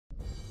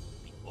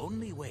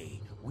only way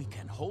we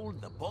can hold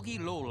the boggy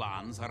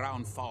lowlands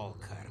around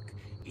Falkirk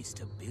is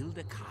to build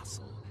a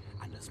castle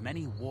and as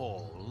many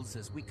walls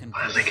as we can.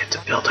 Why do they get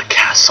to build a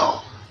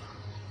castle?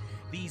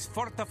 These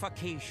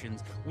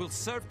fortifications will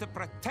serve to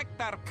protect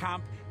our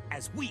camp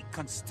as we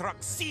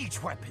construct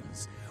siege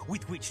weapons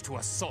with which to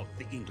assault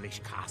the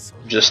English castle.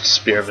 Just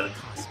spearmen.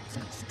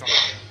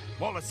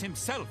 Wallace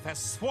himself has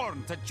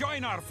sworn to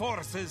join our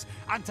forces,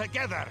 and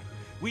together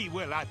we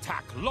will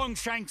attack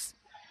Longshanks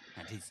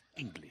and his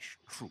English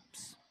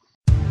troops.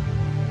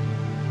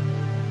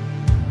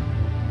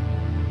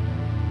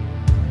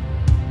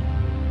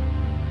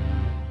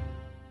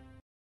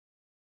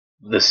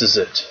 This is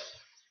it.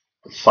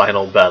 The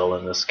final battle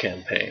in this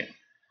campaign.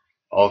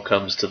 All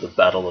comes to the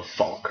Battle of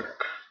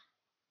Falkirk.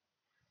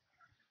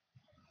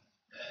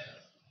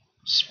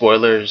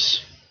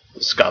 Spoilers,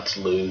 the Scots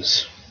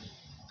lose.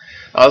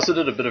 I also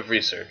did a bit of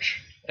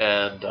research,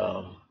 and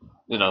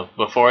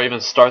before I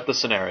even start the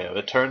scenario,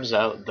 it turns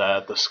out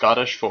that the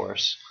Scottish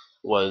force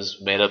was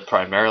made up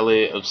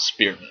primarily of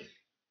spearmen.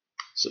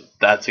 So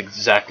that's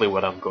exactly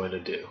what I'm going to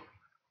do.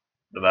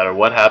 No matter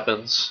what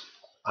happens,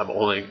 I'm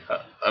only,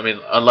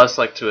 unless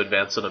like to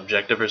advance an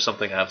objective or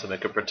something I have to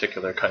make a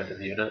particular kind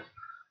of unit,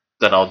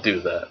 then I'll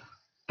do that.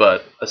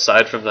 But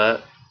aside from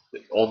that,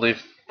 the only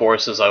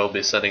forces I will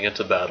be sending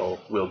into battle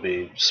will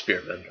be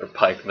spearmen or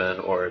pikemen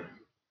or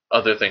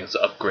other things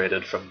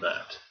upgraded from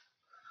that.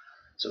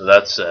 So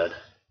that said,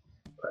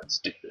 let's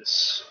do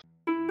this.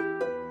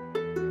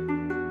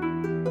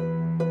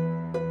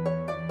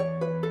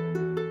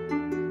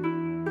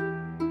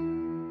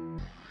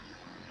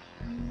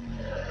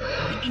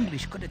 The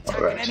English could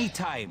attack at any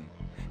time.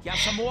 You have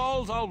some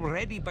walls all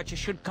ready, but you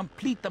should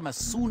complete them as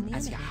soon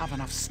as you have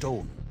enough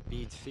stone.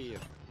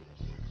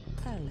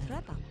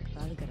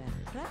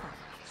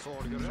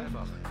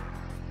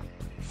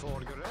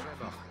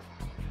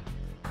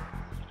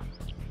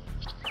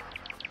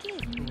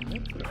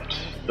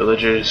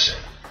 Villagers,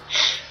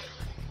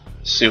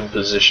 assume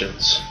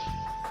positions.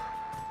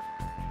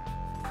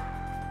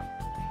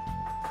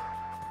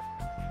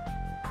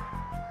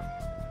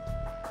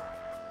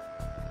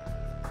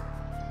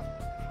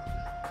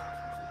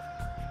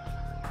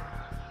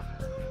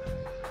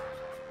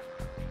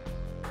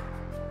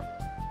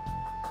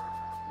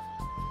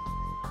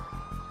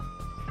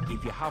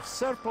 If you have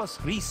surplus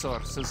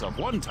resources of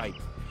one type,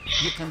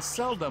 you can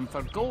sell them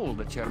for gold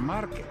at your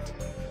market.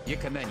 You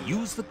can then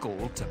use the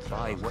gold to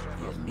buy what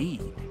you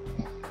need.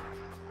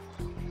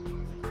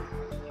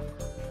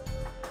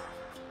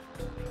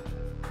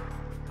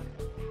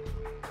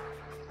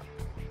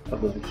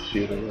 Of the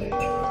feudal age.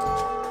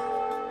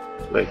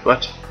 Wait,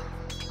 what?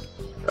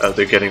 Oh,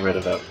 they're getting rid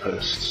of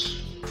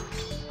outposts.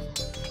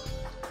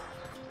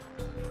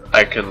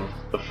 I can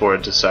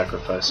afford to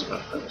sacrifice some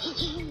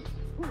outposts.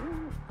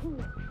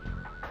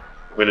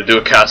 I'm gonna do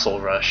a castle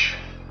rush.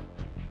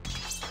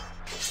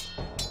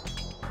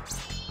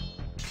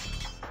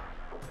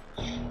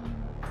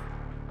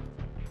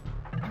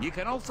 You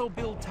can also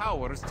build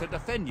towers to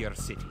defend your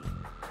city.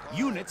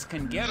 Units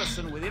can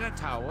garrison within a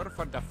tower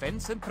for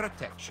defense and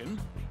protection,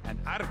 and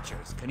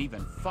archers can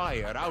even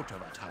fire out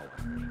of a tower.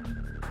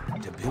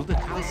 To build a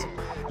castle,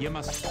 you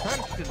must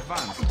first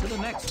advance to the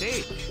next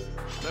stage,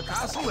 the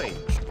castle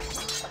age.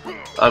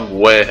 I'm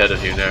way ahead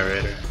of you,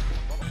 narrator.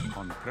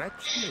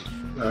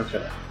 Congratulations.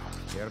 Okay.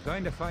 You're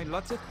going to find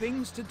lots of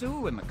things to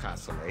do in the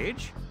castle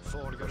age.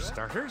 For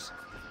starters,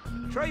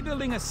 try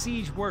building a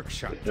siege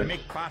workshop to make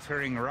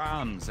battering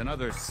rams and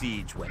other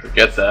siege weapons.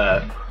 Forget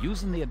that.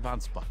 Using the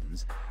advanced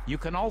buttons, you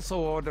can also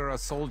order a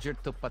soldier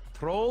to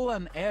patrol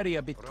an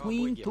area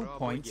between 2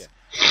 points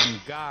and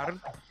guard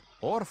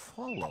or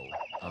follow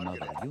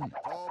another unit.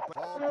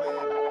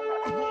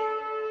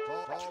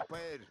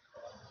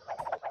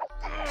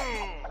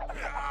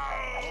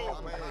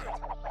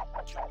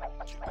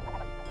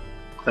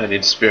 I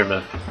need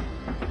spearmen.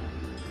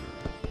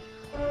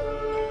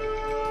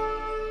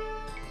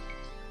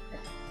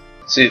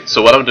 See,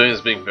 so what I'm doing is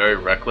being very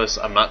reckless.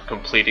 I'm not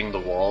completing the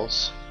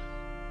walls.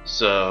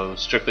 So,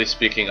 strictly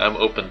speaking, I'm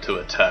open to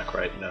attack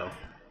right now.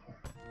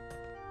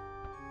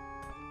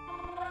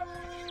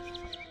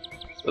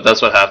 But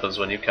that's what happens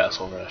when you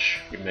castle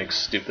rush. You make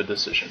stupid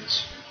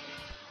decisions.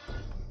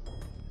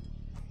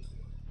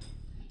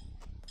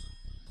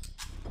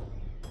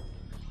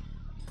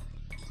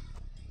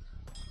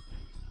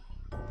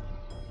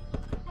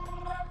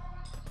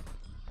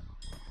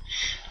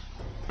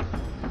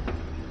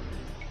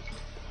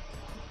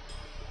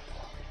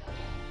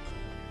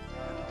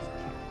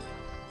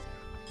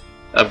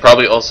 I'm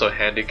probably also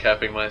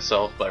handicapping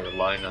myself by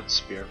relying on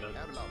spearmen.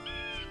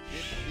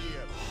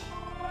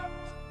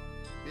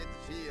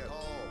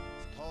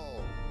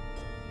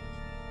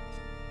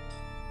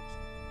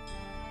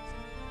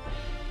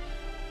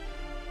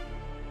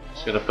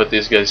 Just gonna put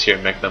these guys here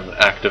and make them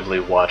actively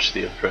watch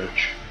the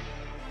approach.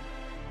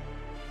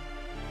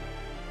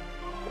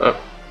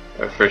 Oh,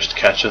 our first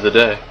catch of the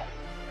day.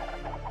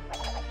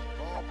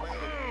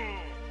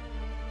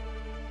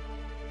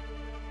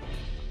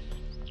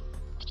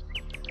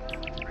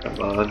 Come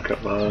on,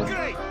 come on.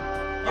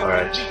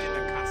 Alright.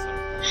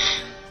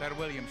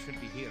 William should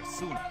be here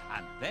soon,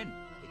 and then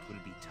it will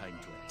be time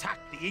to attack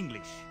the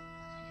English.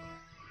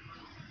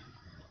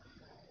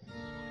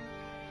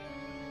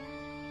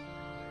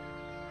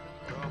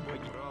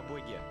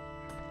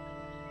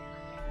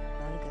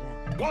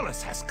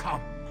 Wallace has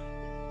come.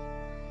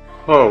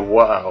 Oh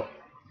wow.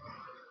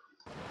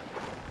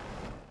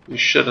 You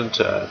shouldn't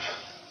have.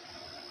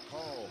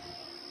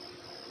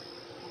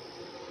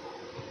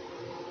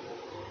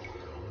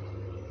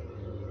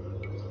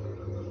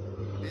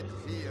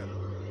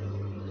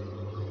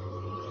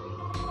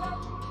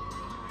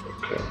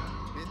 Okay.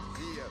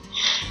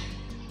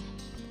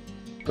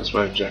 That's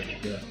my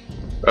objective, yeah.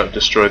 Oh,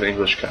 destroy the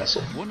English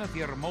castle. One of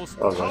your most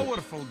All right.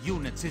 powerful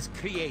units is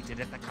created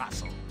at the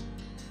castle.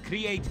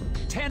 Create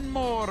 10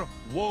 more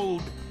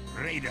Wold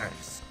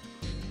Raiders.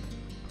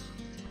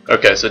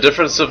 Okay, so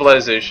different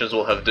civilizations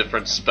will have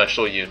different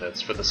special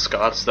units. For the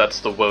Scots,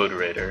 that's the Woad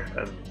Raider,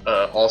 and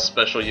all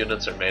special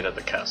units are made at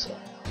the castle.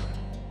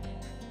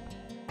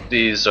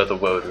 These are the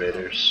Woad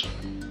Raiders.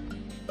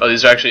 Oh,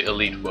 these are actually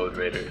elite Woad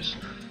Raiders.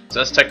 So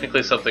that's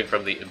technically something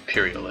from the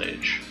Imperial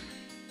Age.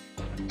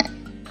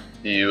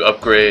 You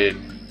upgrade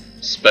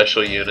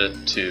special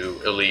unit to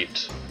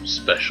elite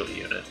special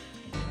unit.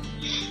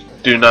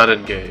 Do not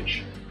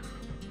engage.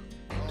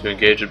 To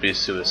engage would be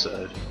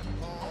suicide.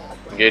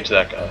 Engage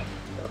that guy.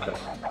 Okay.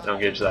 Now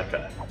engage that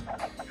guy.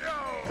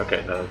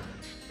 Okay, now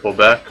pull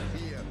back.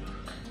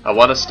 I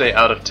want to stay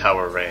out of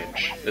tower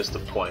range, is the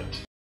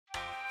point.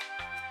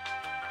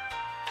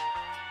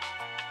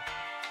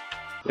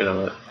 You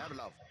know what?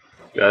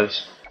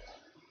 Guys.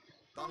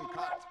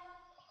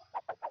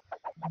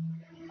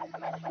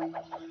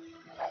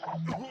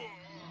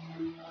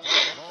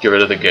 Get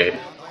rid of the gate.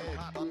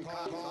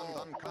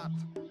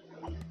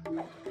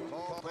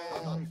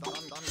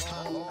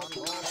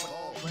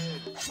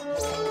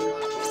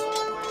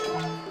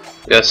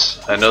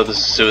 Yes, I know this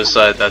is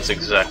suicide, that's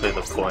exactly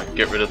the point.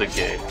 Get rid of the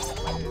gate.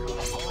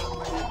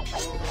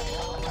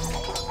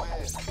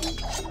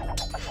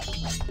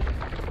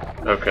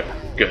 Okay,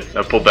 good.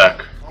 Now pull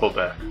back. Pull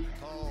back.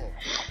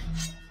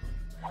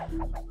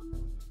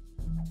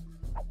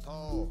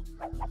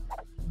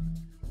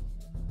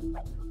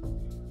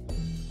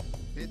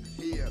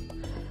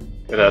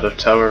 Get out of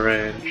tower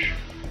range.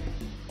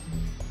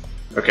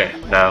 Okay,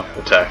 now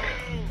attack.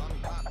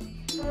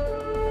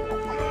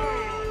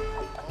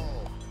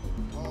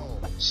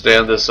 Stay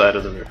on this side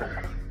of the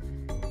river.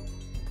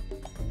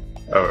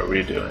 How are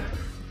we doing?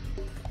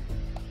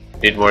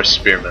 Need more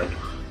spearmen.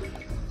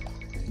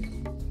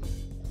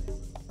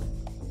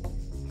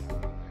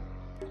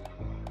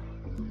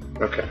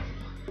 Okay.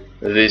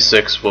 These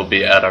 6 will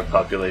be at our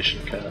population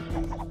cap.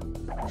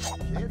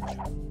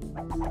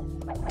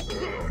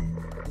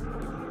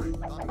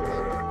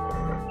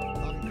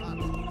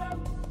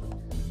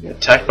 You're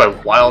attacked by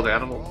wild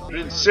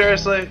animals?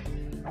 Seriously?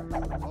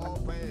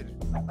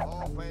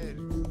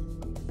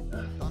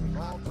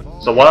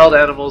 So wild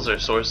animals are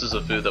sources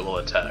of food that will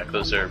attack.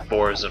 Those are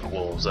boars and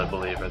wolves, I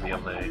believe, are the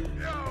only...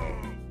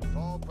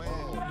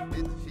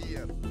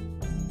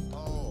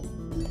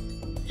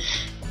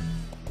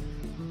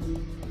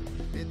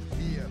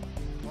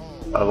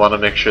 I want to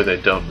make sure they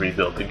don't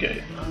rebuild the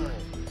gate.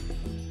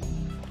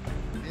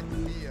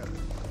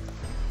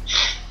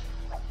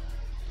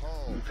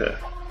 Okay.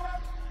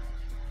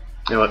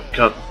 You know what?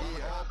 Come.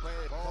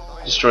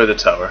 Destroy the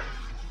tower.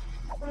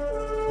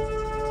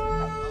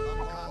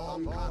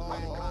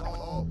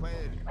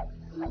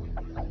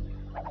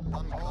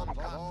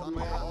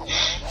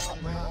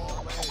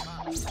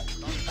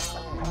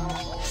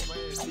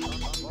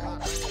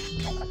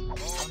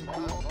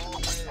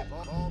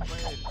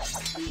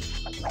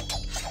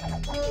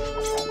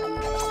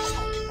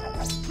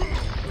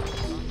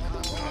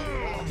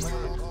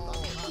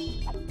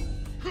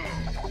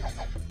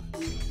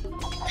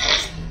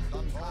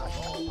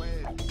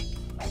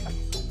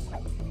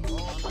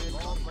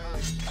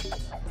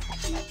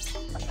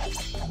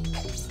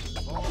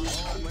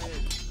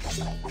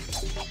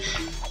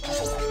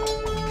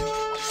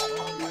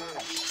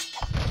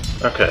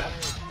 Okay,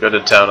 go to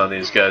town on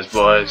these guys,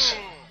 boys.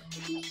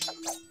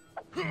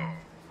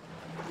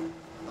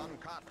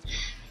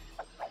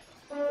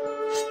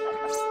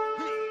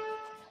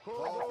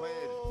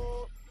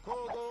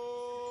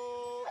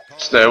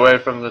 Stay away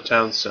from the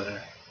town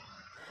center.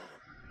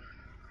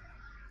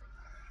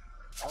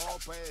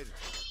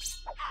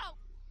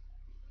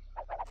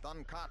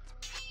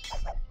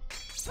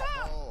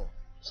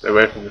 Stay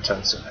away from the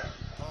town center.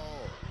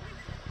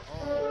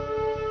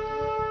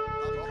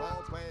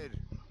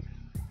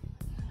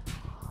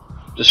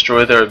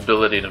 Destroy their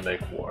ability to make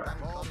war.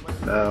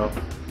 Now,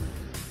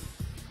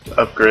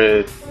 to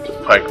upgrade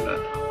to pikemen.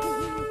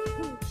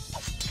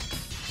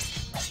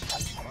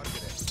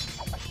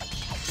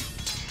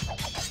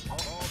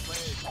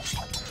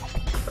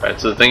 Alright,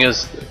 so the thing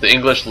is, the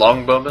English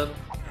longbowmen,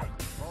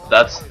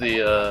 that's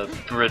the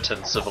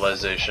Britain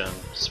civilization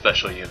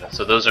special unit.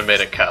 So those are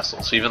made at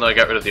castles. So even though I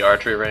got rid of the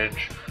archery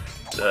range,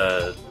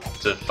 to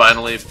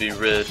finally be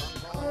rid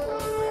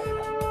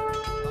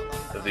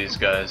of these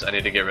guys, I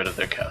need to get rid of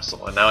their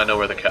castle. And now I know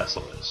where the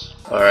castle is.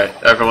 Alright,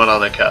 everyone on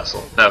the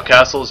castle. Now,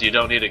 castles, you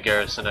don't need to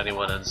garrison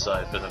anyone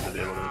inside for them to be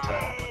able to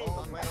attack.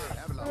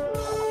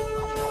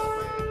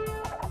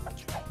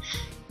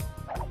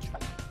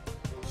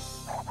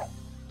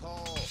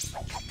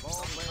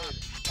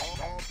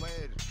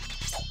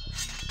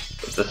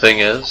 But the thing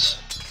is,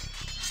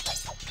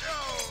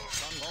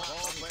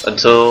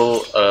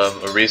 until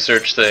a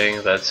research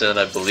thing that's in,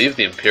 I believe,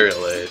 the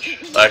Imperial Age.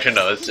 Actually,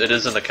 no, it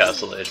is in the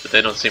Castle Age, but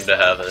they don't seem to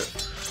have it.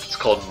 It's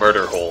called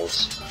murder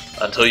holes.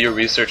 Until you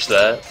research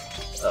that,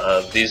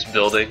 these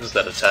buildings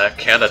that attack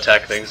can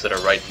attack things that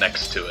are right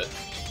next to it.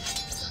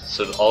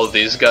 So all of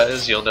these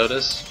guys, you'll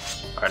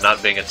notice, are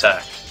not being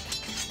attacked.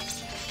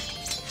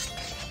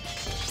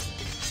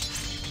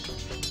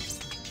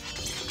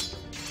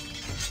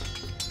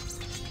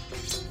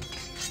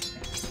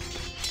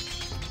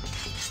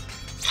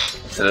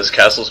 And this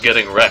castle's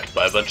getting wrecked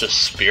by a bunch of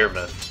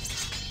spearmen.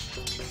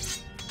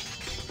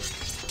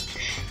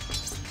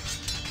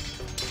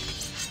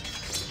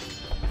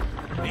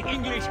 The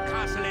English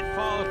castle at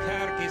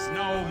Falkirk is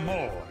no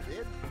more.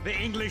 The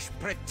English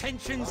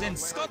pretensions in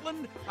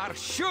Scotland are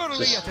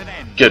surely Just at an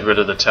end. get rid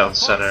of the town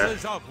center. The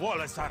forces of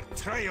Wallace are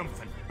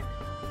triumphant.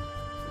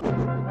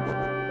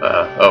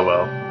 Oh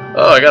well.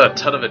 Oh, I got a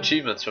ton of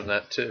achievements from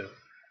that too.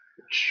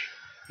 Which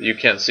you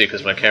can't see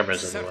because my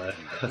camera's in the way.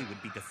 We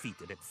would be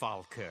defeated at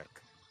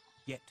Falkirk.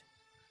 Yet,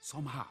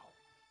 somehow,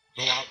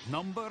 though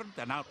outnumbered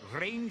and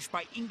outranged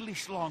by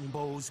English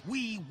longbows,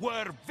 we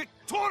were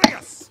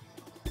victorious!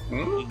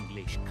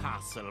 English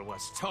castle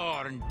was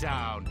torn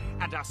down,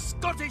 and a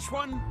Scottish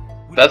one...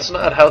 That's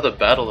not how the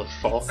Battle of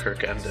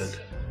Falkirk ended.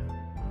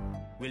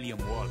 William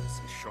Wallace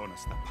has shown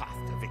us the path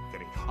to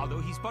victory.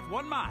 Although he's but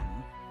one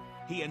man,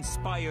 he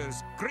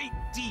inspires great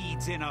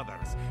deeds in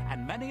others,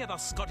 and many of the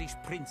Scottish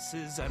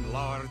princes and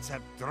lords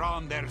have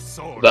drawn their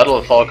swords. Battle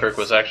of Falkirk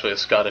was actually a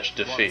Scottish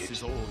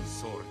defeat.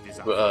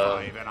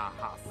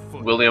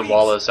 William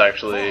Wallace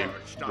actually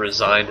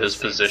resigned his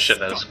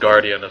position as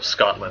Guardian of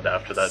Scotland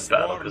after that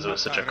battle because it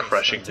was such a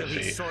crushing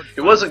defeat.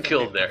 He wasn't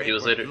killed there. He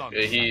was later.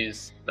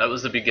 That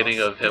was the beginning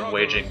of him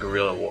waging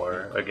guerrilla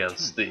war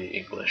against the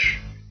English.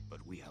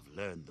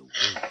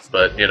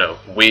 But you know,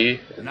 we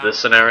in this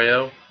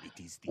scenario,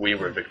 we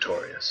were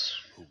victorious.